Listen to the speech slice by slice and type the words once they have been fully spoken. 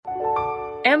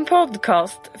En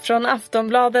podcast från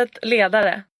Aftonbladet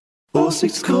Ledare.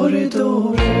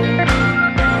 Åsiktskorridoren.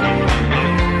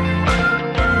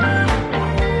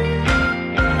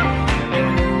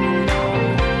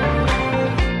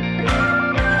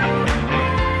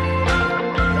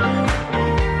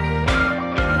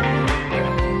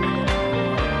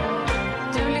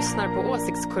 På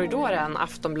Åsiktskorridoren,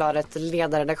 Aftonbladet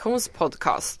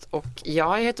ledarredaktionspodcast. Och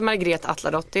jag heter Margret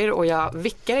Atladottir och jag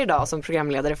vickar idag som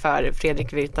programledare för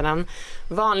Fredrik Virtanen.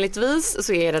 Vanligtvis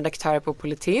så är jag redaktör på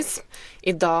Politism.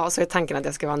 Idag så är tanken att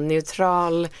jag ska vara en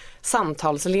neutral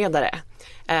samtalsledare.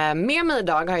 Med mig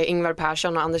idag har jag Ingvar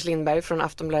Persson och Anders Lindberg från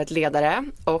Aftonbladet Ledare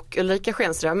och Ulrika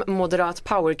Schenström, moderat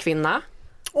powerkvinna.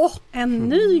 En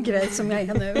ny grej som jag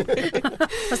är nu.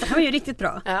 Fast det här var ju riktigt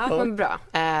bra. Ja, men bra.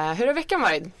 Hur har veckan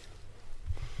varit?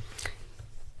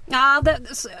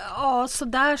 Ja, så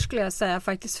där skulle jag säga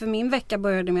faktiskt. För min vecka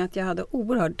började med att jag hade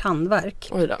oerhörd tandvärk.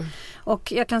 Oj då.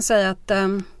 Och jag kan säga att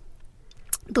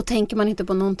då tänker man inte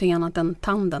på någonting annat än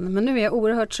tanden. Men nu är jag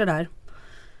oerhört sådär.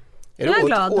 Är du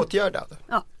åtgärdad?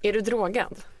 Ja. Är du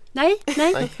drogad? Nej.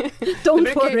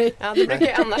 Don't worry. Ja, det brukar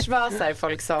ju annars vara så här,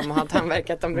 folk som har tandvärk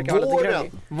att de brukar vara lite groggy.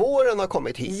 Våren har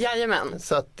kommit hit. Jajamän.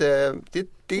 Så att,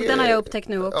 den har jag upptäckt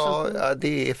nu också. Ja,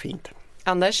 det är fint.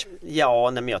 Anders?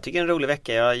 Ja, men jag tycker det är en rolig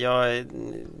vecka. Jag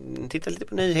tittar lite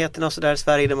på nyheterna och sådär.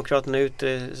 Sverigedemokraterna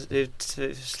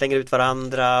slänger ut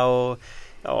varandra och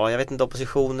ja, jag vet inte,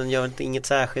 oppositionen gör inget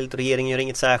särskilt och regeringen gör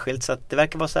inget särskilt, så att det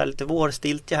verkar vara så här lite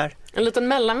vårstiltje här. En liten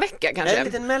mellanvecka kanske? En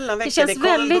liten mellanvecka. Det känns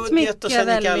väldigt mycket och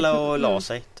sen gick alla och la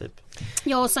sig typ.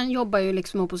 Ja, och sen jobbar ju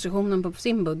liksom oppositionen på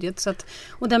sin budget så att,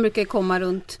 och den brukar ju komma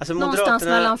runt någonstans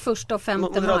mellan 1 och 5 maj.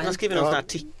 Moderaterna skrev någon sån här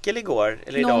artikel igår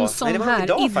eller idag. Någon sån en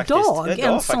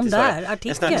sån där artikel.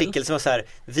 En sån här artikel som var så här: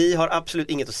 vi har absolut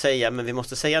inget att säga men vi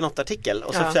måste säga något artikel.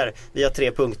 Och så här, vi har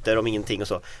 3 punkter om ingenting och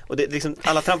så. Och det liksom,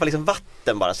 alla trampar liksom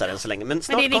vatten bara så här än så länge. Men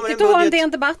snart det är kommer viktigt att ha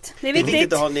en debatt. Det är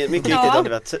viktigt att ha mycket viktigt att ha en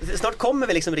debatt. Snart kommer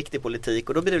vi liksom riktig politik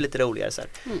och då blir det lite roligare så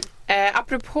här.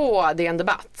 Apropå DN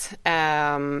Debatt,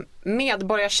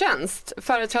 medborgartjänst.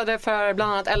 Företrädare för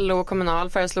bland annat LO och Kommunal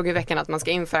föreslog i veckan att man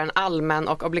ska införa en allmän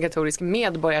och obligatorisk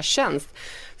medborgartjänst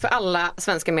för alla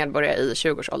svenska medborgare i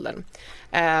 20-årsåldern.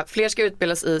 Fler ska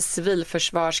utbildas i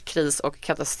civilförsvars-, kris- och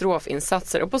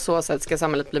katastrofinsatser och på så sätt ska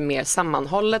samhället bli mer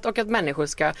sammanhållet och att människor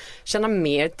ska känna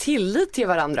mer tillit till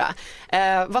varandra.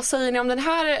 Vad säger ni om den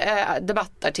här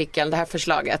debattartikeln, det här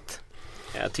förslaget?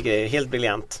 Jag tycker det är helt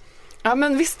briljant. Ja,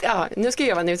 men visst, ja, nu ska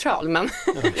jag vara neutral, men...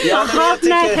 Jaha,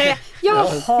 nej.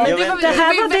 Jaha, det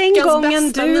här var den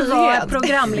gången du var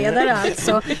programledare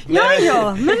alltså. Men okej.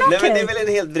 Men det är väl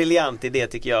en helt briljant idé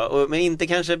tycker jag. Men inte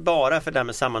kanske bara för det här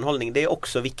med sammanhållning, det är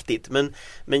också viktigt. Men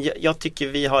jag tycker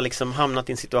vi har liksom hamnat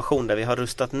i en situation där vi har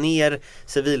rustat ner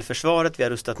civilförsvaret, vi har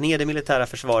rustat ner det militära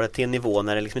försvaret till en nivå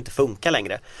när det liksom inte funkar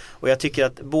längre. Och jag tycker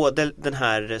att både den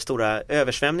här stora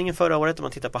översvämningen förra året, om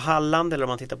man tittar på Halland eller om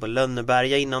man tittar på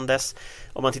Lönneberga innan dess,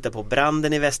 om man tittar på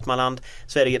branden i Västmanland,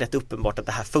 så är det ju rätt uppenbart att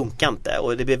det här funkar inte.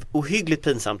 Och det blev ohyggligt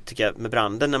pinsamt tycker jag med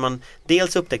branden när man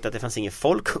dels upptäckte att det fanns ingen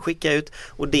folk att skicka ut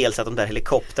och dels att de där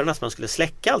helikoptrarna som man skulle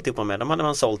släcka alltihopa med, de hade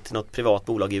man sålt till något privat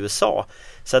bolag i USA.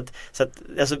 Så att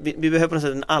alltså, vi behöver på något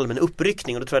sätt en allmän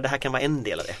uppryckning och då tror jag det här kan vara en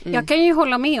del av det. Jag kan ju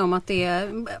hålla med om att det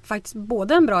är faktiskt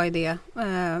både en bra idé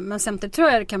men samtidigt tror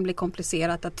jag det kan bli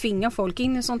komplicerat att tvinga folk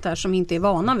in i sånt här som inte är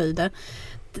vana vid det.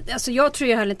 Alltså jag tror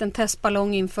det här är en liten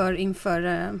testballong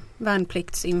inför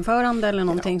värnpliktsinförande eller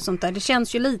någonting sånt där. Det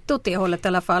känns ju lite åt det hållet i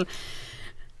alla fall.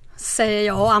 Säger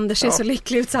jag och Anders är så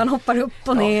lycklig ut så han hoppar upp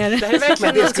och ner. Det här är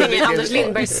verkligen någonting i Anders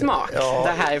Lindbergs smak.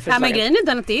 Det här är men grejen är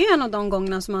den att det är en av de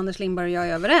gångerna som Anders Lindberg och jag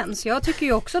är överens. Jag tycker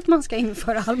ju också att man ska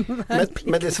införa allmän värnplikt.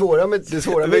 Men det svåra med det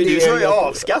är ju så jag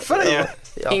avskaffar det ju.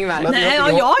 Ingvar.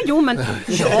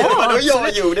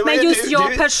 Men just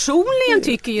jag personligen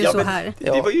tycker ju så här.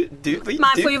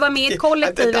 Man får ju vara med i ett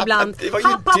kollektiv ibland.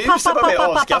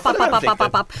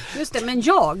 Just det, men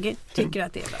jag tycker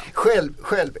att det är bra.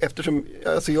 Själv eftersom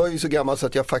alltså jag är ju så gammal så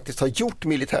att jag faktiskt har gjort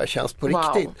militärtjänst på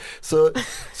riktigt.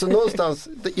 Så någonstans,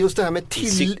 just det här med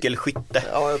cykelskytte.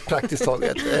 Ja, praktiskt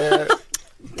taget.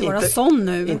 Det var sån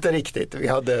nu. Inte riktigt. Vi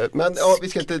hade, men ja, vi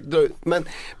ska inte dra ut. Men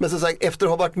som sagt, efter att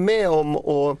ha varit med om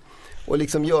och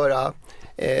liksom göra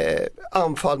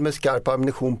anfall med skarp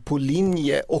ammunition på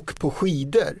linje och på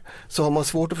skidor, så har man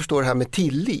svårt att förstå det här med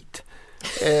tillit.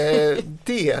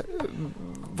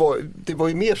 Det var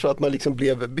ju mer så att man liksom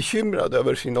blev bekymrad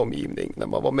över sin omgivning när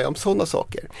man var med om sådana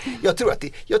saker. Jag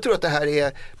tror att det här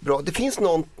är bra. Det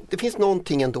finns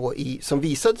någonting ändå som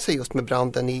visade sig just med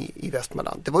branden i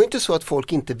Västmanland. Det var ju inte så att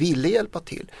folk inte ville hjälpa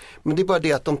till. Men det är bara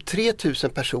det att de 3000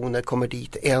 personer kommer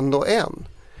dit en och en.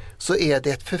 så är det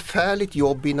ett förfärligt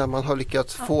jobb innan man har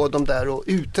lyckats få dem där att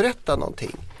uträtta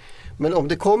någonting. Men om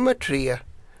det kommer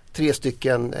tre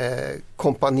stycken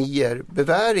kompanier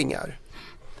beväringar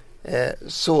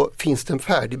så finns det en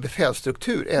färdig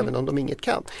befälsstruktur även om de inget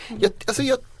kan.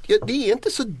 Det är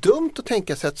inte så dumt att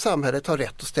tänka sig att samhället har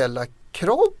rätt att ställa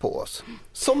krav på oss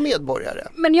som medborgare.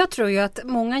 Men jag tror ju att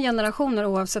många generationer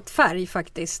oavsett färg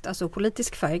faktiskt, alltså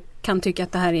politisk färg, kan tycka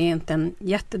att det här är inte en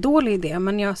jättedålig idé.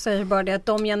 Men jag säger bara det att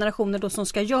de generationer då som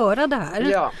ska göra det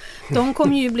här, de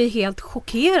kommer ju bli helt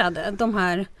chockerade. De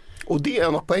här. Och det är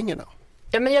en av poängerna.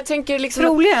 Ja, men jag tänker liksom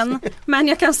troligen, men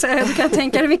jag kan säga, du kan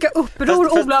tänka dig vilka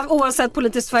uppror oavsett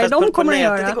politisk färg de kommer att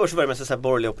göra. Igår så var det med så här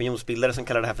borgerliga opinionsbildare som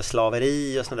kallar det här för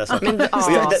slaveri och sådana där saker. Men,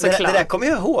 det där kommer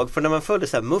jag ihåg, för när man följde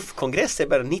så här MUF-kongresser i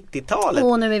början av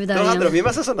 90-talet. Nu är vi där då igen. hade de ju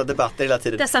massa sådana debatter hela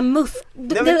tiden. Dessa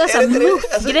MUF-grejer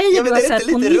du har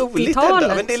sett på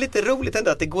 90-talet. Men det är lite roligt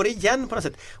ändå att det går igen på något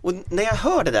sätt. Och när jag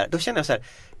hör det där, då känner jag så här: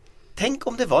 tänk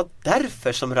om det var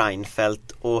därför som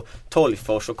Reinfeldt och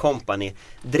Tolgfors och kompani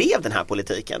drev den här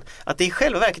politiken. Att det i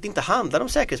själva verket inte handlar om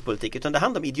säkerhetspolitik utan det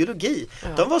handlar om ideologi. Ja.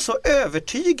 De var så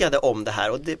övertygade om det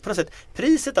här och det, på något sätt,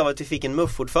 priset av att vi fick en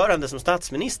MUF-ordförande som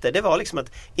statsminister, det var liksom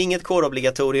att inget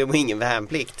kårobligatorium och ingen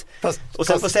värnplikt. Och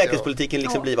sen får säkerhetspolitiken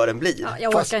liksom bli vad den blir. Ja,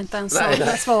 jag orkar inte ens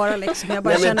svara liksom. Jag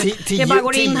bara känner, jag bara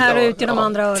går in här och ut i de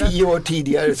andra öronen. 10 år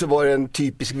tidigare så var det en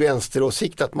typisk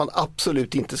vänsteråsikt att man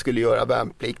absolut inte skulle göra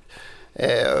värnplikt.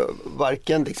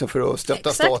 Varken liksom för att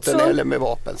stötta staten eller med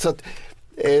vapen. Så att,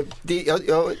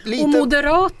 och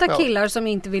moderata killar som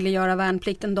inte ville göra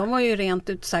värnplikten, de var ju rent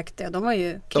ut sagt det. De var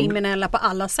ju kriminella på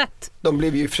alla sätt. De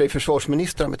blev ju i och för sig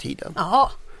försvarsministrar med tiden.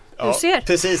 Ja, du ser.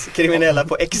 Precis, kriminella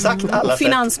på exakt alla sätt.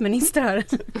 Finansministrar.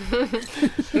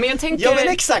 Men jag tänker... Ja, men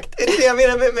exakt. Är det jag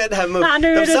menar med det här MUF?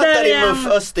 De satt där i MUF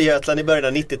Östergötland i början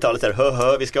av 90-talet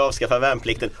där, vi ska avskaffa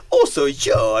värnplikten. Och så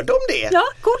gör de det. Ja,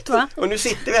 coolt va? Och nu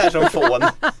sitter vi här som fån.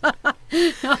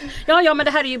 Ja, men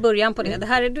det här är ju början på det. Det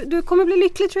här du kommer bli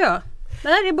lycklig tror jag. Det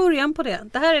här är början på det.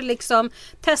 Det här är liksom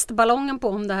testballongen på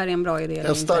om det här är en bra idé.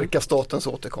 Den starka statens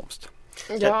återkomst.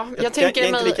 Ja, jag är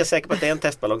inte lika säker på att det är en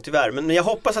testballong tyvärr, men jag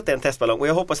hoppas att det är en testballong och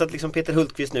jag hoppas att liksom Peter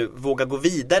Hultqvist nu vågar gå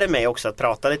vidare med också att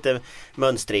prata lite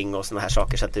mönstring och såna här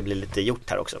saker så att det blir lite gjort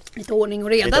här också. Lite ordning och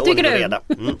reda tycker du?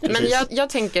 Men jag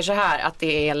tänker så här att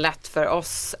det är lätt för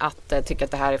oss att tycka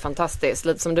att det här är fantastiskt.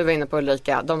 Lite som du var inne på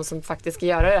Ulrika, de som faktiskt ska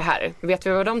göra det här. Vet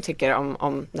vi vad de tycker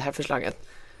om det här förslaget?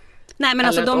 Nej men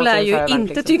alltså de lär ju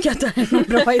inte tycka att det är en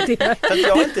bra idé.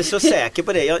 Jag är inte så säker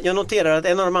på det. Jag noterar att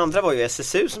en av de andra var ju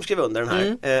SSU som skrev under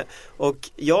den här. Och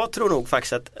jag tror nog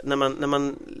faktiskt att när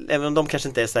man även om de kanske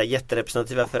inte är så här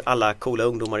jätterepresentativa för alla coola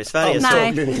ungdomar i Sverige.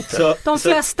 De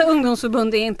flesta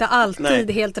ungdomsförbund är inte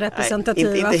alltid helt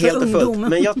representativa inte för helt ungdom.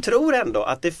 Men jag tror ändå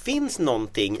att det finns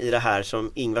någonting i det här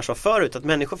som Ingvar sa förut, att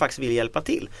människor faktiskt vill hjälpa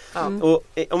till. Och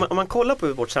om man kollar på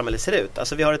hur vårt samhälle ser ut,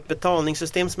 alltså vi har ett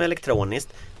betalningssystem som är elektroniskt,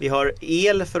 vi har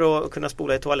el för att kunna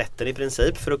spola i toaletten i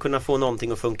princip, för att kunna få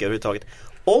någonting att funka överhuvudtaget.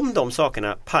 Om de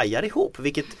sakerna pajar ihop,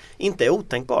 vilket inte är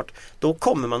otänkbart, då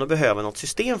kommer man att behöva något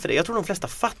system för det. Jag tror de flesta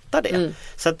fattar det.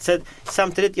 Så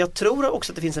samtidigt, jag tror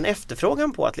också att det finns en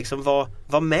efterfrågan på att liksom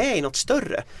vara med i något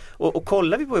större. Och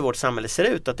kollar vi på hur vårt samhälle ser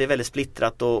ut, att det är väldigt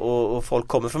splittrat och folk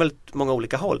kommer från väldigt många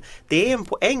olika håll. Det är en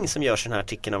poäng som görs i den här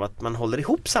artikeln av att man håller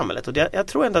ihop samhället. Och jag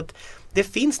tror ändå att det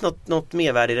finns något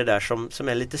mervärde i det där som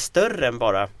är lite större än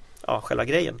bara själva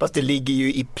grejen. Fast det ligger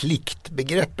ju i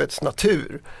pliktbegreppets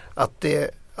natur att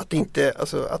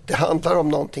det handlar om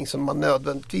någonting som man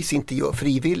nödvändigtvis inte gör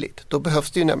frivilligt. Då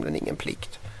behövs det ju nämligen ingen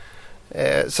plikt.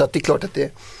 Så att det är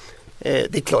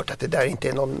klart att det där inte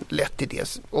är någon lätt idé.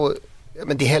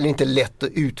 Men det är heller inte lätt att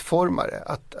utforma det.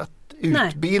 Att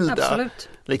utbilda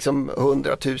liksom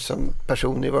 100 000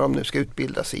 personer vad de nu ska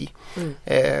utbildas i.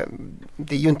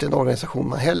 Det är ju inte en organisation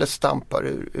man heller stampar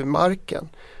ur marken.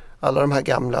 Alla de här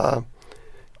gamla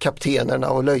kaptenerna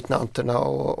och löjtnanterna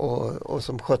och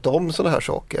som skötte om sådana här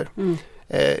saker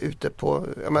ute på,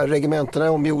 regementerna är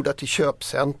omgjorda till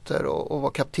köpcenter och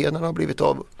vad kaptenerna har blivit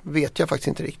av vet jag faktiskt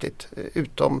inte riktigt,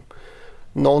 utom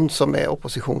någon som är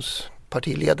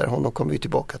oppositionspartiledare, honom kommer vi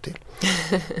tillbaka till.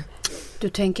 Du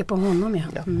tänker på honom,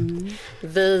 ja.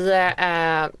 Vi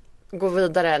går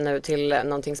vidare nu till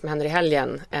någonting som händer i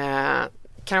helgen.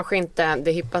 Kanske inte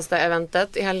det hippaste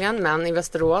eventet i helgen, men i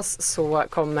Västerås så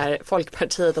kommer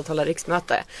Folkpartiet att hålla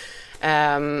riksmöte.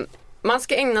 Man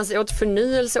ska ägna sig åt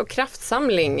förnyelse och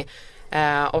kraftsamling.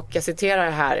 Och jag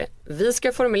citerar här: vi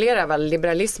ska formulera vad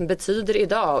liberalism betyder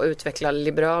idag och utveckla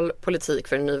liberal politik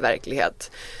för en ny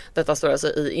verklighet. Detta står alltså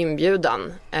i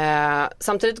inbjudan.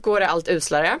 Samtidigt går det allt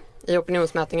uslare i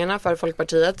opinionsmätningarna för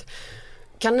Folkpartiet.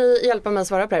 Kan ni hjälpa mig att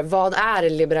svara på det här? Vad är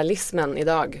liberalismen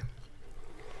idag?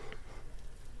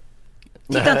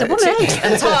 Titta inte på mig.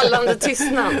 En talande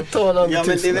tystnad. Ja,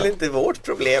 men det är väl inte vårt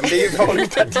problem. Det är ju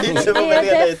Folkpartiet som har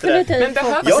leda ut det. Men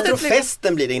jag tror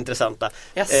festen blir det intressanta.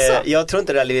 Jag tror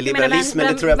inte det är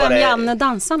liberalismen. Det tror jag bara vem Janne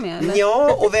dansar med? Eller?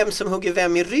 Ja, och vem som hugger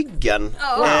vem i ryggen.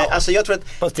 Alltså jag tror att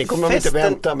fast det kommer de inte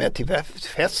vänta med till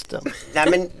festen. Nej,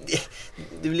 men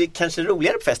det blir kanske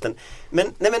roligare på festen.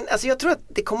 Men alltså jag tror att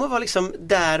det kommer att vara liksom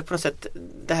där på något sätt,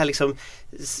 det här liksom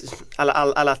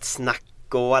alla snack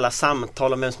och alla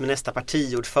samtal om vem som är nästa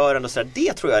partiordförande och sådär.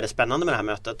 Det tror jag är det spännande med det här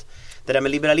mötet. Det där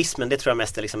med liberalismen, det tror jag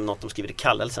mest är liksom något de skriver i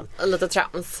kallelsen. Lite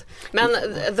trams. Men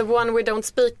the one we don't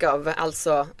speak of,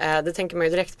 alltså, det tänker man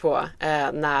ju direkt på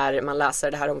när man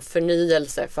läser det här om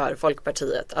förnyelse för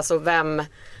Folkpartiet. Alltså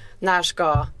när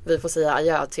ska vi få säga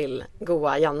adjö till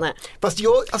goa Janne? Fast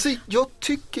jag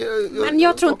tycker... Men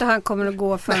jag tror inte han kommer att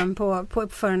gå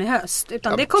förrän i höst.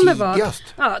 Utan det kommer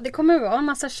vara en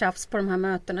massa tjafs på de här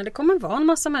mötena. Det kommer vara en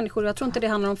massa människor. Jag tror inte det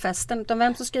handlar om festen. Utan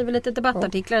vem som skriver lite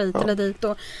debattartiklar hit eller dit.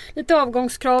 Och lite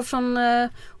avgångskrav från...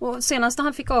 Och senast när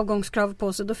han fick avgångskrav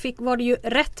på sig, då var det ju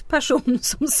rätt person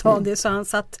som sa det. Så han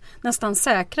satt nästan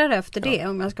säkrare efter det,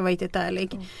 om jag ska vara riktigt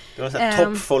ärlig. Det var en sån här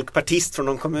toppfolkpartist från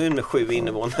någon kommun med 7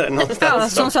 invånare. Ja,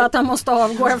 som sa att han måste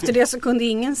avgå. Efter det så kunde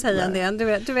ingen säga det.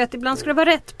 Du vet, ibland ska det vara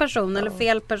rätt person eller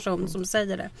fel person som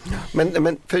säger det.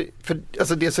 Men för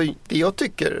alltså det jag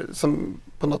tycker som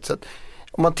på något sätt,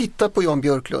 om man tittar på Jan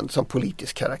Björklund som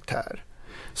politisk karaktär,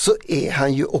 så är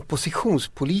han ju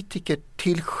oppositionspolitiker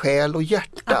till själ och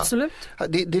hjärta. Absolut.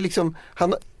 Det är liksom,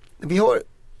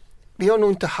 vi har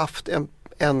nog inte haft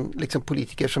en liksom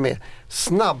politiker som är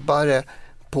snabbare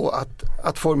på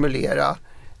att formulera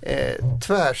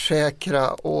tvärsäkra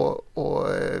och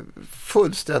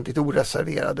fullständigt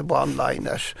oreserverade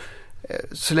one-liners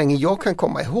så länge jag kan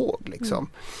komma ihåg liksom.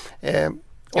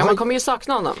 Man kommer ju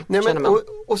sakna honom. Nej, men,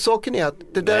 och saken är att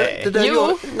det där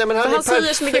jo, nej, men han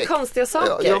säger så mycket konstiga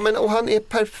saker. Ja, men och han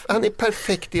är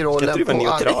perfekt i rollen. Jag tror på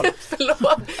neutral.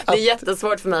 Förlåt, det är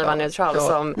jättesvårt för mig att vara neutral.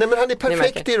 Nej, men han är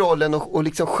perfekt i rollen och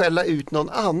liksom skälla ut någon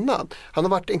annan. Han har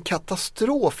varit en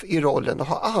katastrof i rollen och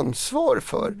har ansvar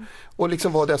för och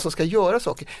liksom vara den som ska göra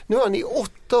saker. Nu har han i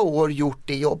 8 år gjort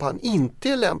det jobb han inte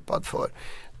är lämpad för.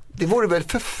 Det vore väl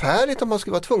förfärligt om man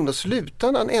skulle vara tvungen att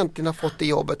sluta när han äntligen har fått det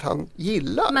jobbet han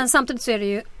gillar. Men samtidigt så är det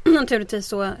ju naturligtvis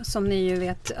så, som ni ju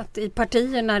vet, att i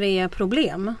partier när det är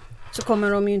problem så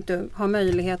kommer de ju inte ha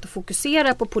möjlighet att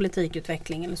fokusera på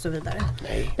politikutveckling och så vidare.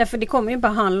 Nej. Därför det kommer ju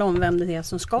bara handla om vem det är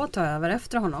som ska ta över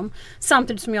efter honom.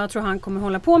 Samtidigt som jag tror han kommer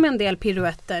hålla på med en del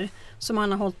piruetter som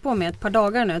han har hållit på med ett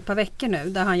par veckor nu,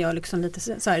 där han gör liksom lite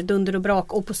så här dunder och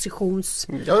brak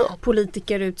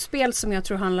oppositionspolitikerutspel som jag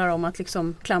tror handlar om att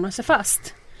liksom klamra sig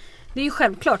fast. Det är ju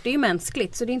självklart, det är ju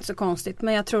mänskligt så det är inte så konstigt,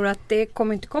 men jag tror att det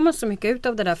kommer inte komma så mycket ut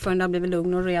av det där förrän det har blivit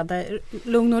lugn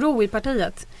och ro i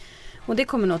partiet. Och det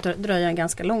kommer nog dröja en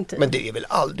ganska lång tid. Men det är väl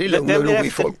aldrig lugn och ro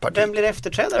i Folkpartiet? Vem blir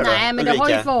efterträdare då? Nej, men det har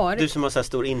ju varit. Du som har så här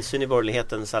stor insyn i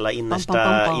borgerlighetens alla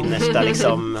innersta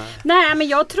liksom. Nej, men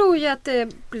jag tror ju att det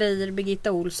blir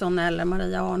Birgitta Olsson eller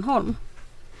Maria Arnholm.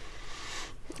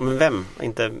 Men vem?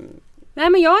 Inte... Nej,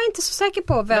 men jag är inte så säker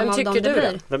på vem av dem det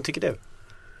blir. Vem tycker du?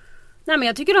 Nej, men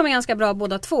jag tycker de är ganska bra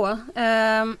båda två.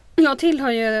 Jag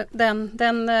tillhör ju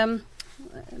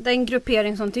den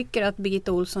gruppering som tycker att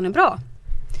Birgitta Olsson är bra.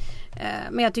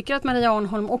 Men jag tycker att Maria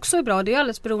Arnholm också är bra. Det är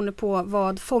alldeles beroende på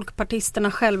vad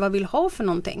folkpartisterna själva vill ha för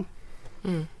någonting.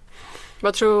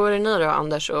 Vad tror ni då,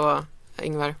 Anders och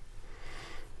Ingvar?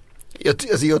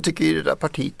 Jag tycker ju det där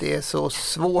partiet är så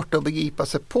svårt att begripa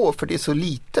sig på, för det är så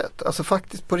litet. Alltså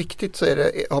faktiskt på riktigt så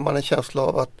har man en känsla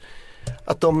av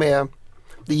att de är...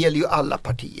 Det gäller ju alla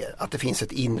partier, att det finns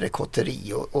ett inre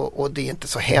kotteri och det är inte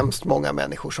så hemskt många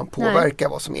människor som påverkar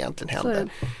vad som egentligen händer.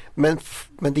 Men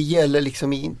det gäller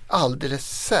liksom i en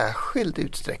alldeles särskild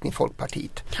utsträckning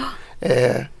Folkpartiet.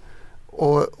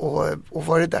 Och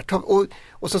vad det där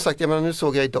och som sagt, nu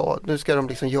såg jag idag, nu ska de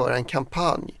liksom göra en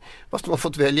kampanj. Fast de har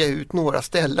fått välja ut några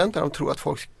ställen där de tror att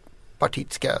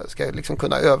Folkpartiet ska liksom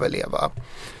kunna överleva.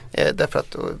 Därför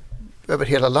att över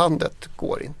hela landet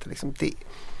går inte liksom det.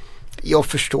 Jag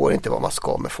förstår inte vad man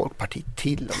ska med Folkpartiet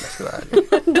till, om jag ska vara ärlig.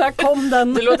 Där kom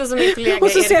den. Det låter som min kollega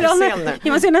och så ser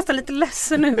man ser nästan lite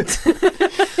ledsen ut.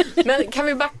 Men kan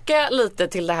vi backa lite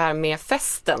till det här med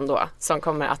festen då, som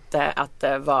kommer att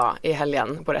vara i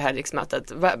helgen på det här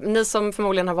riksmötet. Ni som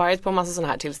förmodligen har varit på en massa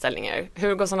sådana här tillställningar,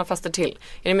 hur går sådana fester till?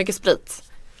 Är det mycket sprit?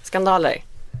 Skandaler?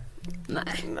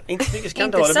 Nej, inte mycket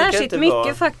skandaler. Inte särskilt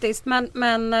mycket faktiskt,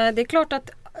 men det är klart att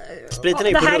Spriten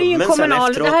är det på här är ju rummen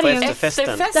kommunal, sen det här är ju efteråt på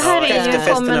efterfesten. Det här är ju en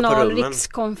efterfesterna på kommunal rummen.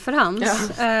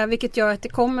 rikskonferens, vilket gör att det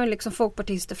kommer liksom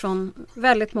folkpartister från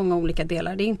väldigt många olika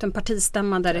delar. Det är inte en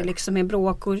partistämma där det liksom är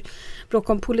bråk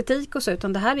om politik och så,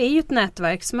 utan det här är ju ett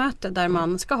nätverksmöte där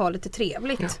man ska ha lite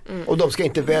trevligt. Och de ska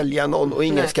inte välja någon och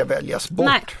ingen ska väljas bort.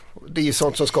 Nej. Det är ju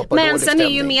sånt som skapar Men dålig sen stämning.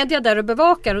 är ju media där och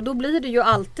bevakar, och då blir det ju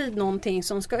alltid någonting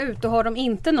som ska ut, och har de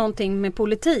inte någonting med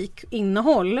politik,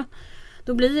 innehåll,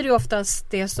 då blir det ju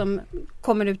oftast det som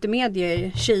kommer ut i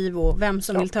media, kiv och vem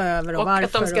som vill ta över och varför.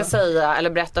 Och att de ska säga eller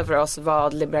berätta för oss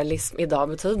vad liberalism idag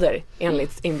betyder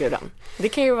enligt inbjudan. Det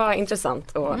kan ju vara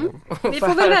intressant. Vi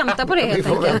får väl vänta på det helt Vi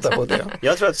får enkelt. vänta på det.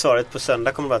 Jag tror att svaret på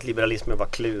söndag kommer att vara att liberalismen var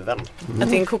kluven. Att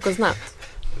det är en kokosnöt.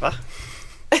 Va?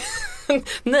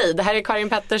 Nej, det här är Karin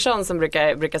Pettersson som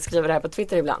brukar skriva det här på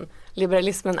Twitter ibland.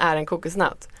 Liberalismen är en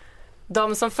kokosnöt.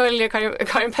 De som följer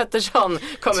Karin Pettersson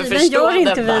kommer Tiden förstå gör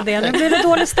inte detta. vi det. Nu blir det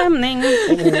dålig stämning.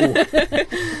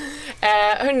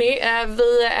 Hörrni,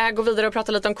 vi går vidare och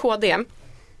pratar lite om KD.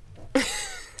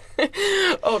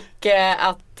 Och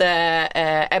att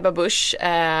Ebba Busch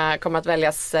kommer att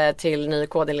väljas till ny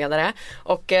KD-ledare.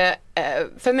 Och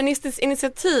Feministiskt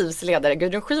initiativs ledare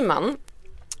Gudrun Schyman,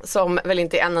 som väl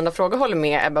inte i en enda fråga håller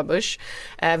med Ebba Busch,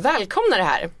 välkomnar det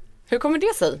här. Hur kommer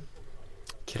det sig?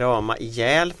 Krama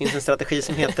ihjäl finns en strategi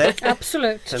som heter.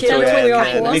 Absolut. Sen Den tror jag jag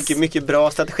är på. en mycket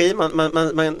bra strategi.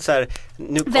 Man så här,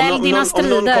 nu, Välj om dina någon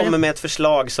strider. kommer med ett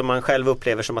förslag som man själv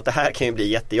upplever som att det här kan ju bli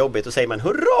jättejobbigt, och säger man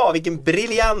hurra, vilken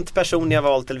briljant person jag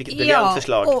valt, eller vilket briljant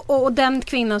förslag. Och den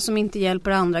kvinnan som inte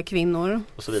hjälper andra kvinnor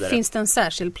och så vidare. finns det en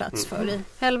särskild plats för i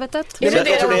helvetet. Det är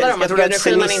Jag tror det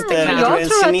är en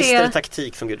sinister kan...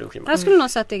 taktik från Gudrun Schyman. Jag skulle nog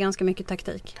säga att det är ganska mycket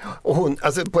taktik. Och hon,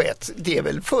 alltså på det är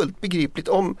väl fullt begripligt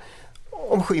om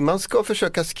Schyman ska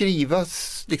försöka skriva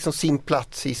liksom sin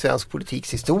plats i svensk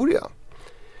politiks historia,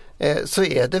 så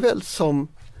är det väl som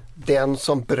den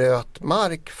som bröt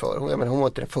mark för. Hon var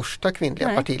inte den första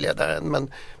kvinnliga partiledaren,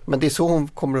 men det är så hon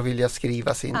kommer att vilja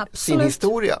skriva sin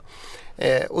historia.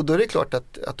 Och då är det klart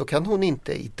att då kan hon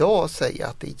inte idag säga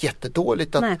att det är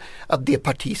jättedåligt att det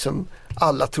parti som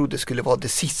alla trodde skulle vara det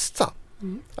sista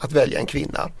att välja en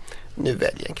kvinna, nu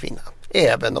väljer en kvinna.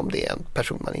 Även om det är en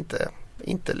person man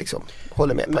inte liksom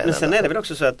håller med på. Men sen är det väl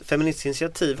också så att Feministiskt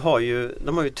initiativ har ju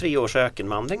 3 års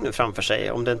ökenvandring nu framför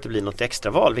sig, om det inte blir något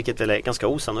extraval, vilket väl är ganska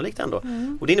osannolikt ändå.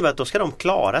 Och det innebär att då ska de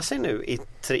klara sig nu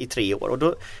i 3 år,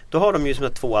 och då har de ju som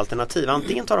 2 alternativ.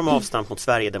 Antingen tar de avstamp mot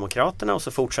Sverigedemokraterna och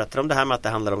så fortsätter de det här med att det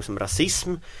handlar om som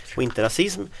rasism och inte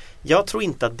rasism. Jag tror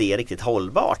inte att det är riktigt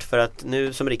hållbart, för att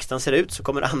nu som riksdagen ser ut så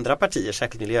kommer andra partier,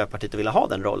 särskilt Miljöpartiet, att vilja ha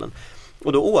den rollen.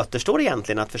 Och då återstår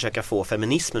egentligen att försöka få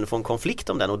feminismen och få en konflikt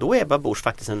om den, och då är Ebba Busch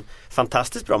faktiskt en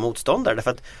fantastiskt bra motståndare,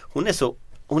 därför att hon är så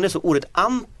oerhört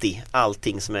anti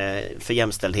allting som är för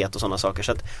jämställdhet och sådana saker,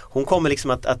 så att hon kommer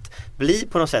liksom att bli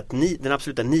på något sätt den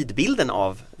absoluta nidbilden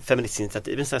av Feministiskt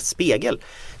initiativ, en sån här spegel.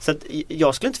 Så att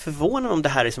jag skulle inte förvåna om det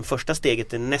här är som första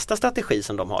steget i nästa strategi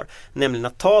som de har, nämligen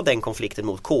att ta den konflikten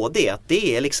mot KD, att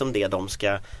det är liksom det de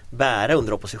ska bära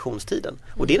under oppositionstiden.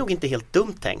 Och det är nog inte helt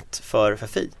dumt tänkt för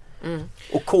Fi.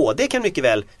 Och KD kan mycket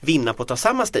väl vinna på att ta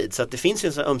samma strid, så att det finns ju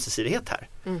en sån ömsesidighet här.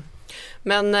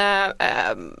 Men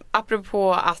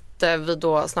apropå att vi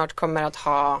då snart kommer att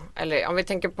ha, eller om vi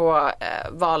tänker på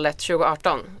valet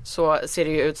 2018, så ser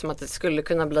det ju ut som att det skulle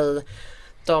kunna bli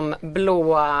de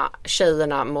blåa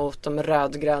tjejerna mot de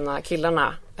rödgröna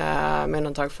killarna, med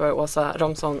undantag för Åsa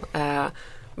Romson.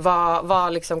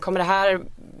 Vad liksom, kommer det här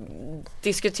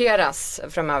diskuteras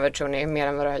framöver, tror ni, mer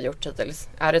än vad det har gjort hittills?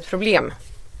 Är det ett problem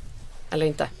eller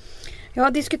inte? Jag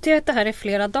har diskuterat det här i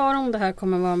flera dagar, om det här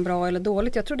kommer vara bra eller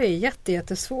dåligt. Jag tror det är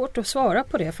jättesvårt att svara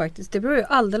på det faktiskt. Det beror ju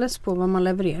alldeles på vad man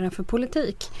levererar för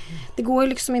politik. Det går ju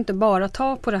liksom inte bara att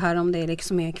ta på det här om det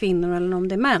liksom är kvinnor eller om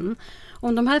det är män.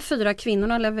 Om de här 4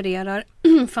 kvinnorna levererar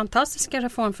fantastiska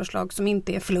reformförslag som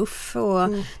inte är fluff och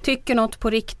tycker något på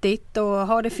riktigt och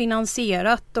har det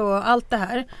finansierat och allt det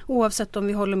här, oavsett om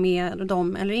vi håller med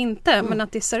dem eller inte, men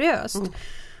att det är seriöst,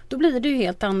 då blir det ju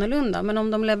helt annorlunda. Men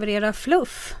om de levererar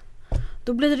fluff,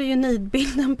 då blir det ju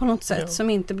nidbilden på något sätt som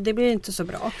inte, det blir inte så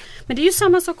bra. Men det är ju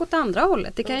samma sak åt andra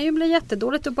hållet. Det kan ju bli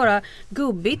jättedåligt och bara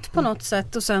gubbigt på något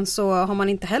sätt, och sen så har man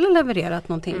inte heller levererat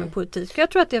någonting med politik. Jag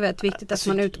tror att det är väldigt viktigt att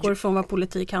man utgår från vad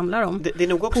politik handlar om. Det är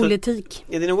nog också, politik.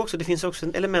 Ja, det är nog också, det finns också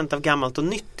ett element av gammalt och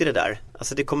nytt i det där.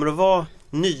 Alltså det kommer att vara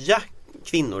nya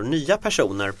kvinnor, nya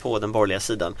personer på den borgerliga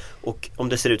sidan, och om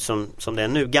det ser ut som det är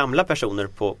nu, gamla personer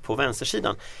på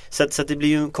vänstersidan. Så att det blir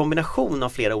ju en kombination av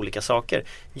flera olika saker.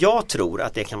 Jag tror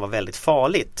att det kan vara väldigt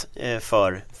farligt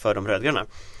för de rödgröna.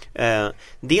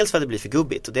 Dels för att det blir för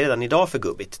gubbigt, och det är redan idag för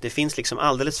gubbigt. Det finns liksom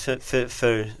alldeles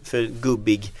för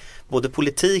gubbig både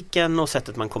politiken och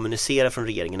sättet man kommunicerar från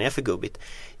regeringen är för gubbigt.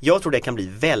 Jag tror det kan bli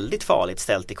väldigt farligt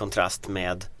ställt i kontrast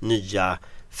med nya,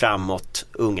 framåt,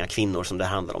 unga kvinnor som det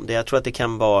handlar om. Jag tror att det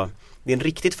kan vara... Det är en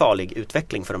riktigt farlig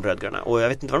utveckling för de rödgröna. Och jag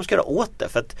vet inte vad de ska göra åt det.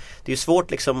 För att det är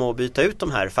svårt liksom att byta ut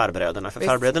de här farbröderna. För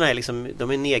farbröderna är liksom,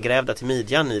 de är nedgrävda till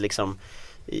midjan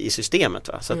i systemet.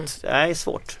 Va? Så att, det är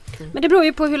svårt. Men det beror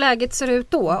ju på hur läget ser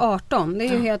ut då, 18. Det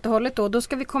är ju helt och hållet då. Då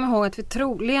ska vi komma ihåg att vi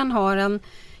troligen har en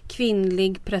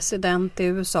kvinnlig president i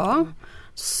USA.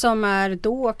 Som är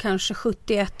då kanske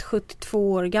 71-72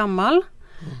 år gammal.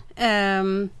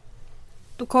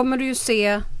 Då kommer du ju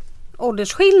se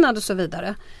åldersskillnad och så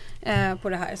vidare. På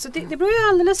det här. Så det beror ju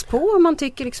alldeles på om man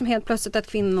tycker liksom helt plötsligt att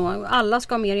kvinnor, alla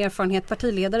ska ha mer erfarenhet.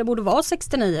 Partiledare borde vara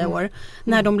 69 år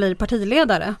när de blir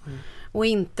partiledare. Och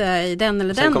inte i den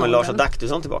eller den sen kommer åldern. Lars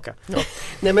Adaktusson tillbaka. Ja.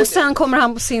 Nej, men, och sen kommer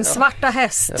han på sin svarta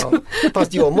häst. Ja.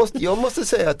 Fast jag måste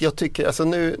säga att jag tycker, alltså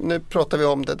nu pratar vi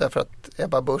om det därför att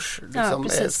Ebba Busch liksom,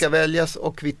 ska väljas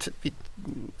och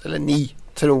eller ni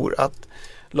tror att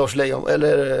Lars Leijon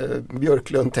eller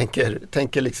Björklund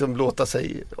tänker liksom låta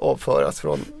sig avföras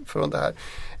från det här.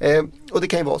 Och det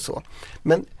kan ju vara så.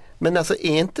 Men alltså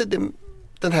är inte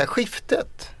den här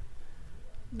skiftet,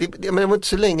 det var inte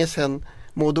så länge sedan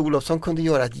Maud Olofsson kunde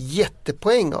göra ett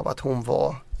jättepoäng av att hon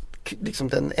var liksom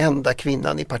den enda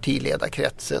kvinnan i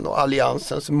partiledarkretsen och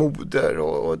alliansens moder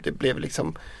och det blev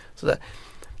liksom sådär.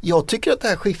 Jag tycker att det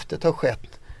här skiftet har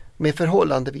skett med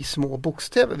förhållandevis små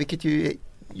bokstäver, vilket ju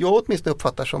jag åtminstone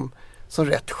uppfattar som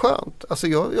rätt skönt. Alltså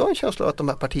jag har en känsla av att de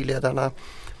här partiledarna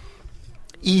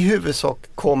i huvudsak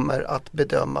kommer att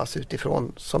bedömas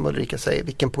utifrån, som Ulrika säger,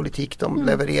 vilken politik de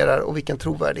levererar och vilken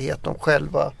trovärdighet de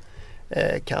själva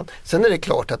kan. Sen är det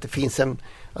klart att det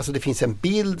finns en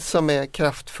bild som är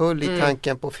kraftfull i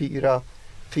tanken på fyra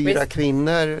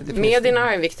kvinnor. Medierna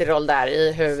har en viktig roll där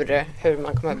i hur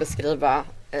man kommer att beskriva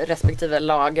respektive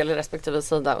lag eller respektive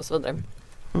sida och så vidare.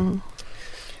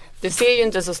 Det ser ju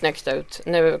inte så snyggt ut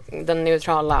nu, den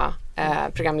neutrala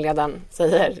programledaren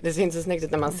säger. Det ser inte så snyggt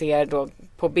ut när man ser då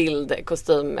på bild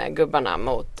kostymgubbarna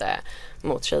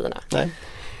mot tjejerna. Nej.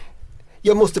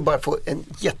 Jag måste bara få en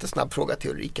jättesnabb fråga till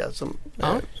Ulrika.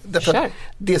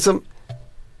 Det som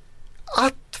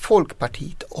att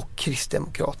Folkpartiet och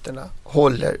Kristdemokraterna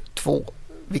håller två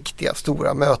viktiga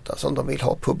stora möten som de vill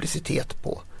ha publicitet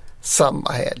på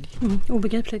samma helg.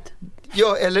 Obegripligt.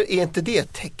 Ja, eller är inte det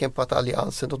ett tecken på att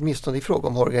alliansen åtminstone i fråga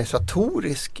om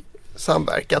organisatorisk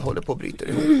samverkan håller på att bryta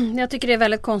ihop? Jag tycker det är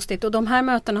väldigt konstigt och de här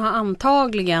mötena har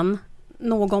antagligen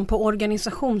någon på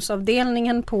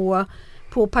organisationsavdelningen på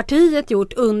partiet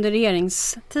gjort under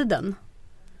regeringstiden.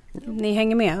 Ni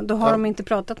hänger med? Då har de inte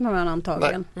pratat med varandra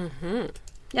antagligen.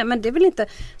 Ja, men det är väl inte,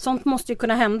 sånt måste ju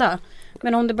kunna hända.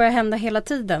 Men om det börjar hända hela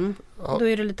tiden, då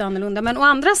är det lite annorlunda. Men å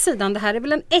andra sidan, det här är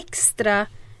väl en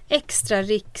extra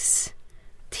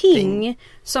riksting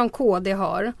som KD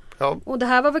har. Ja. Och det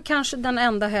här var väl kanske den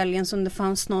enda helgen som det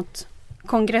fanns något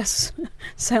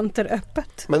kongresscenter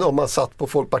öppet. Men om man satt på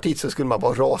Folkpartiet så skulle man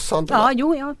vara rasande.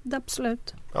 Ja,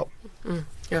 absolut. Ja.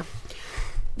 Ja.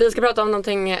 Vi ska prata om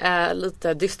någonting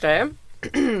lite dystrare.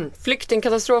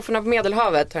 Flyktingkatastroferna på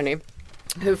Medelhavet, hörni.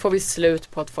 Hur får vi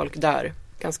slut på att folk dör?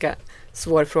 Ganska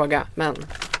svår fråga, men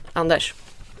Anders,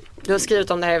 du har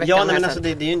skrivit om det här i veckan. Ja, men alltså, det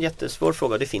är ju en jättesvår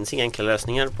fråga och det finns inga enkla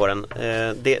lösningar på den.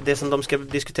 Det som de ska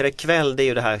diskutera ikväll, det är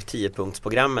ju det här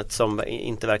 10-punktsprogrammet som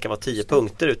inte verkar vara 10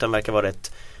 punkter utan verkar vara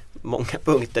rätt många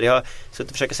punkter. Jag har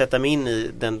suttit och försökt sätta mig in i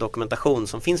den dokumentation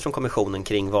som finns från kommissionen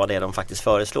kring vad det är de faktiskt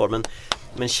föreslår.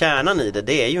 Men kärnan i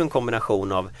det är ju en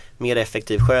kombination av mer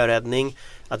effektiv sjöräddning,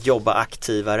 att jobba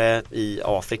aktivare i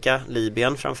Afrika,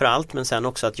 Libyen framförallt, men sen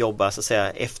också att jobba så att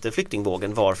säga efter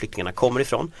flyktingvågen, var flyktingarna kommer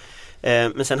ifrån.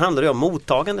 Men sen handlar det om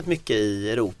mottagandet mycket i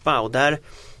Europa och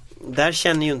där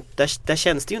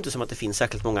känns det ju inte som att det finns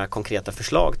särskilt många konkreta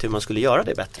förslag till hur man skulle göra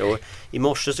det bättre. Och i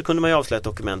morse så kunde man ju avslöja ett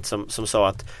dokument som sa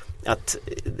att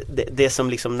det som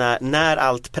liksom när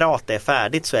allt prat är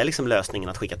färdigt så är liksom lösningen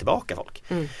att skicka tillbaka folk.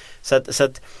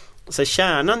 Så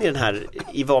kärnan i den här,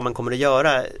 i vad man kommer att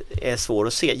göra är svår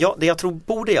att se. Ja, det jag tror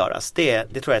borde göras, det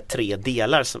tror jag är 3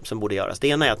 delar som borde göras. Det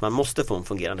ena är att man måste få en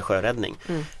fungerande sjöräddning.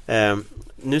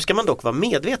 Nu ska man dock vara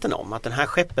medveten om att den här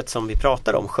skeppet som vi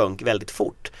pratar om sjönk väldigt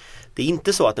fort. Det är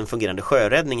inte så att en fungerande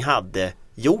sjöräddning hade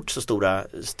gjort så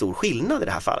stor skillnad i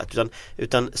det här fallet.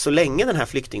 Utan så länge den här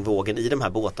flyktingvågen i de här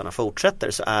båtarna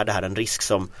fortsätter så är det här en risk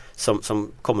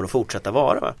som kommer att fortsätta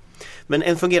vara. Va? Men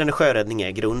en fungerande sjöräddning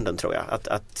är grunden, tror jag,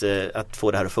 att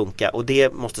få det här att funka. Och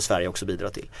det måste Sverige också bidra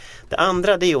till. Det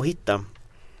andra, det är att hitta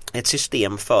ett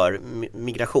system för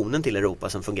migrationen till Europa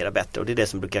som fungerar bättre, och det är det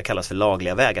som brukar kallas för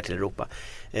lagliga vägar till Europa.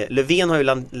 Löfven har ju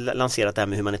lanserat det här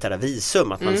med humanitära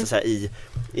visum, att man så att säga,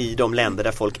 i de länder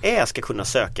där folk ska kunna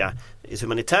söka ett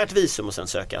humanitärt visum och sen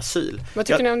söka asyl. Vad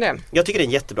tycker ni om det? Jag tycker det är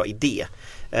en jättebra idé.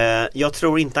 Jag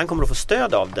tror inte han kommer att få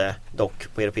stöd av det dock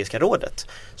på Europeiska rådet.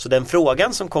 Så den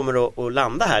frågan som kommer att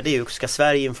landa här, det är ju, ska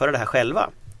Sverige införa det här själva?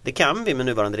 Det kan vi med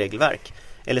nuvarande regelverk.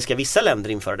 Eller ska vissa länder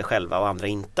införa det själva och andra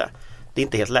inte? Det är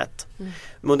inte helt lätt.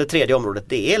 Men det tredje området,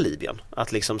 det är Libyen.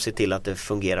 Att liksom se till att det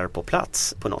fungerar på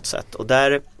plats på något sätt. Och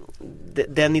där,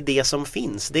 den idé som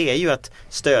finns, det är ju att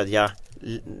stödja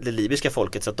det libyska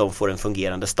folket så att de får en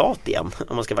fungerande stat igen,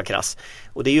 om man ska vara krass.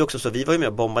 Och det är ju också så, vi var ju med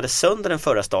och bombade sönder den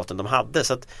förra staten de hade,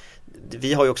 så att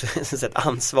vi har ju också ett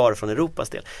ansvar från Europas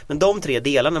del. Men de 3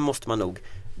 delarna måste man nog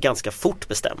ganska fort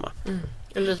bestämma.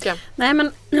 Ulrika? Nej,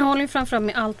 men jag håller ju framförallt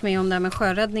med allt med om det här med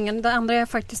sjöräddningen. Det andra är jag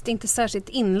faktiskt inte särskilt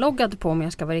inloggad på, om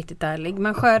jag ska vara riktigt ärlig.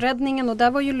 Men sjöräddningen, och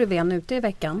där var ju Löfven ute i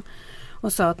veckan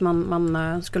och sa att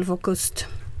man skulle få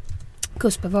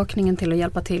kustbevakningen till att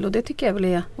hjälpa till, och det tycker jag väl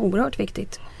är oerhört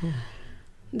viktigt.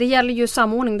 Det gäller ju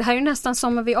samordning. Det här är ju nästan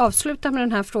som att vi avslutar med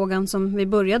den här frågan som vi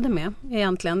började med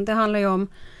egentligen. Det handlar ju om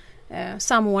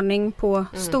samordning på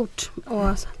stort, och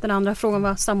den andra frågan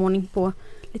var samordning på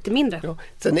lite mindre. Ja.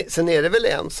 Sen är det väl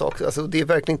en sak, alltså det är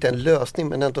verkligen inte en lösning,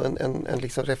 men ändå en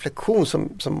liksom reflektion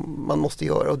som man måste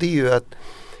göra, och det är ju att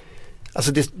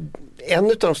alltså en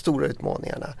av de stora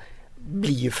utmaningarna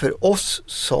blir ju för oss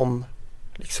som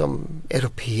liksom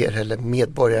europeer eller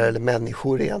medborgare eller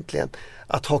människor egentligen,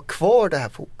 att ha kvar det här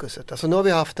fokuset. Alltså nu har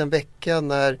vi haft en vecka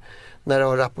när det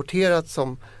har rapporterats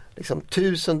om liksom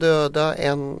 1000 döda,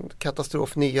 en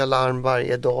katastrof, nya larm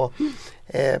varje dag.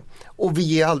 Och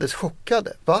vi är alldeles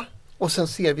chockade. Va? Och sen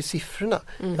ser vi siffrorna.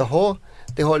 Jaha,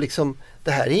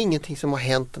 det här är ingenting som har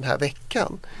hänt den här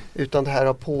veckan, utan det här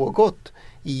har pågått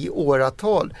i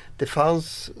åratal. Det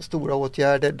fanns stora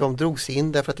åtgärder, de drogs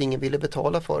in därför att ingen ville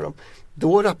betala för dem.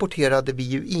 Då rapporterade vi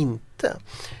ju inte.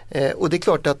 Och det är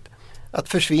klart att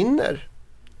försvinner,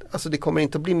 alltså det kommer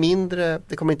inte bli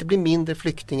mindre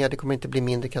flyktingar, det kommer inte bli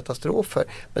mindre katastrofer,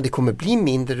 men det kommer bli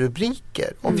mindre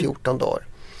rubriker om 14 dagar.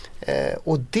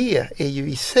 Och det är ju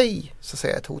i sig så att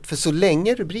säga ett hot, för så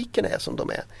länge rubrikerna är som de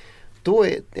är,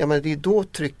 det är då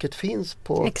trycket finns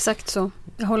på... Exakt så,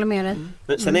 jag håller med dig.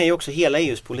 Men sen är ju också hela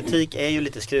EUs politik är ju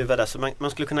lite skruvad där, så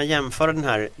man skulle kunna jämföra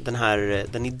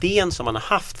den idén som man har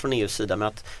haft från EUs sida med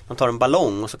att man tar en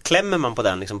ballong och så klämmer man på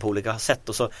den liksom på olika sätt,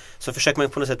 och så försöker man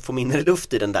på något sätt få mindre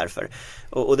luft i den därför.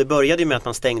 Och det började ju med att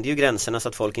man stängde ju gränserna så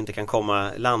att folk inte kan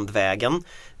komma landvägen.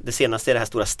 Det senaste är det här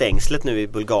stora stängslet nu i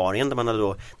Bulgarien,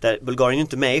 där Bulgarien är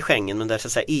inte med i Schengen, men där så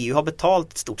att säga, EU har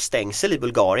betalt ett stort stängsel i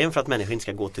Bulgarien för att människor inte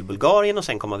ska gå till Bulgarien och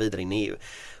sen komma vidare in i EU.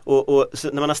 Och så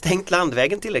när man har stängt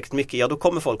landvägen tillräckligt mycket, ja då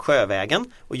kommer folk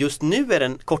sjövägen, och just nu är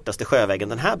den kortaste sjövägen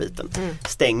den här biten.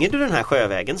 Stänger du den här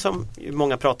sjövägen som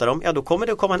många pratar om, ja då kommer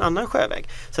det att komma en annan sjöväg.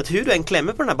 Så att hur du än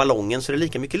klämmer på den här ballongen så är det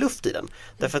lika mycket luft i den.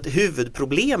 Därför att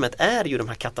huvudproblemet är ju de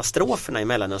här katastroferna i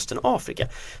Mellanöstern och Afrika.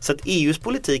 Så att EUs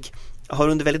politik har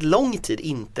under väldigt lång tid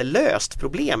inte löst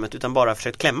problemet, utan bara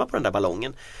försökt klämma på den där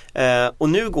ballongen. Och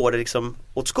nu går det liksom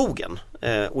åt skogen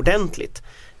ordentligt.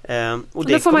 Och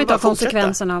då får man ju ta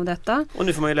konsekvenserna av detta. Och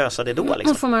nu får man ju lösa det då.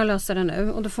 Liksom. Då får man ju lösa det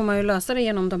nu. Och då får man ju lösa det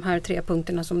genom de här 3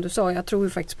 punkterna som du sa. Jag tror ju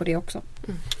faktiskt på det också.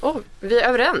 Vi är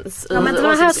överens. Ja, men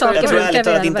sådana här saker jag tror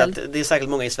brukar vi inte att det är säkert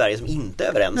många i Sverige som inte är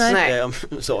överens.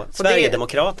 Så.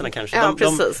 Sverigedemokraterna kanske. Ja,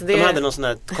 de hade någon sån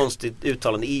här konstigt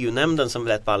uttalande i EU-nämnden som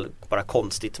lät bara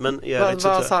konstigt. Men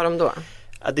vad sa de då?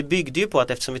 Ja, det byggde ju på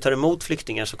att eftersom vi tar emot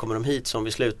flyktingar så kommer de hit, så om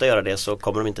vi slutar göra det så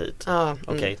kommer de inte hit.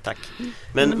 Okej, tack.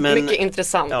 Men, mycket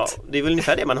intressant. Ja, det är väl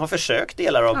ungefär det. Man har försökt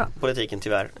delar av politiken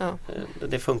tyvärr.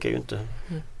 Det funkar ju inte.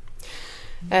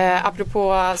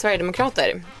 Apropå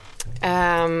Sverigedemokrater.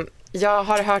 Jag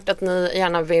har hört att ni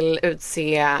gärna vill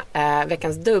utse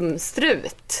veckans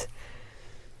dumstrut.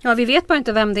 Ja, vi vet bara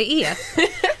inte vem det är.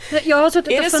 Jag har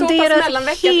suttit och funderat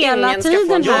hela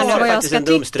tiden här vad jag ska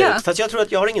tycka. Fast jag tror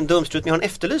att jag har ingen dumstrut, men jag har en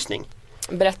efterlysning.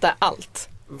 Berätta allt.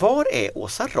 Var är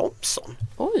Åsa Romson?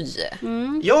 Oj.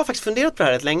 Jag har faktiskt funderat på det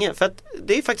här rätt länge, för att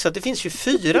det är faktiskt så att det finns ju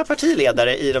 4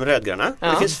 partiledare i de rödgröna.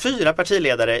 Det finns 4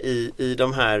 partiledare i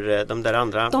de där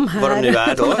andra, vad de nu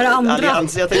är då.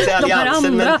 Allians, jag tänkte säga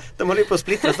alliansen, men de håller ju på att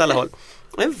splittras alla håll.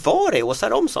 Men var är Åsa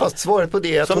Romson? Fast svaret på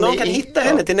det är att så om någon kan hitta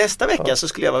henne till nästa vecka så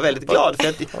skulle jag vara väldigt glad, för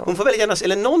att hon får väldigt gärna,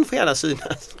 eller någon får gärna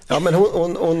synas. Ja, men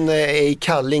hon är i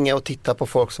Kallinge och tittar på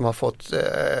folk som har fått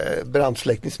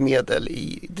brandsläckningsmedel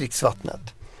i dricksvattnet.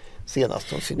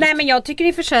 Senast hon syns. Nej, men jag tycker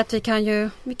i och för sig att vi kan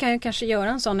ju kanske göra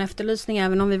en sån efterlysning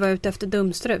även om vi var ute efter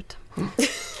dumstrut.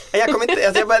 Jag kommer inte,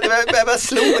 alltså jag bara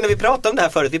slog när vi pratade om det här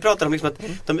förut. Vi pratade om liksom att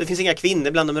det finns inga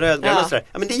kvinnor bland de rödgröna och sådär.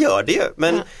 Ja, men det gör det ju.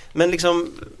 Men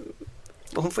liksom,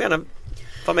 hon får gärna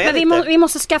vara med lite. Vi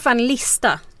måste skaffa en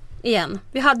lista igen.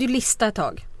 Vi hade ju lista ett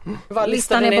tag. Vad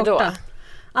listan är borta? Då?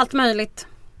 Allt möjligt.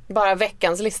 Bara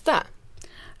veckans lista?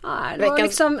 Ja, det var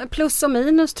liksom plus och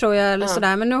minus tror jag eller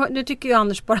sådär. Men nu tycker ju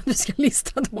Anders bara att vi ska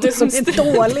lista de som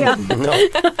är dåliga.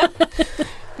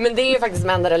 Men det är ju faktiskt de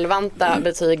enda relevanta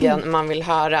betygen man vill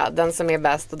höra. Den som är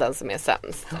bäst och den som är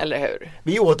sämst, eller hur?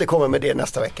 Vi återkommer med det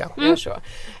nästa vecka. Gör så.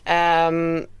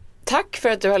 Tack för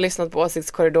att du har lyssnat på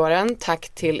Åsiktskorridoren. Tack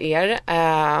till er,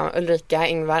 Ulrika,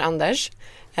 Ingvar, Anders.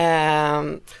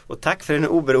 Och tack för en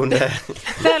oberoende.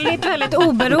 Väldigt, väldigt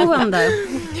oberoende.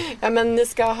 Ja, men ni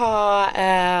ska ha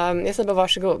jag säger bara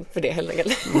varsågod för det helt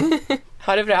enkelt.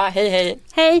 Ha det bra, hej hej.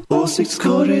 Hej.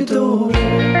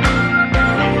 Åsiktskorridoren.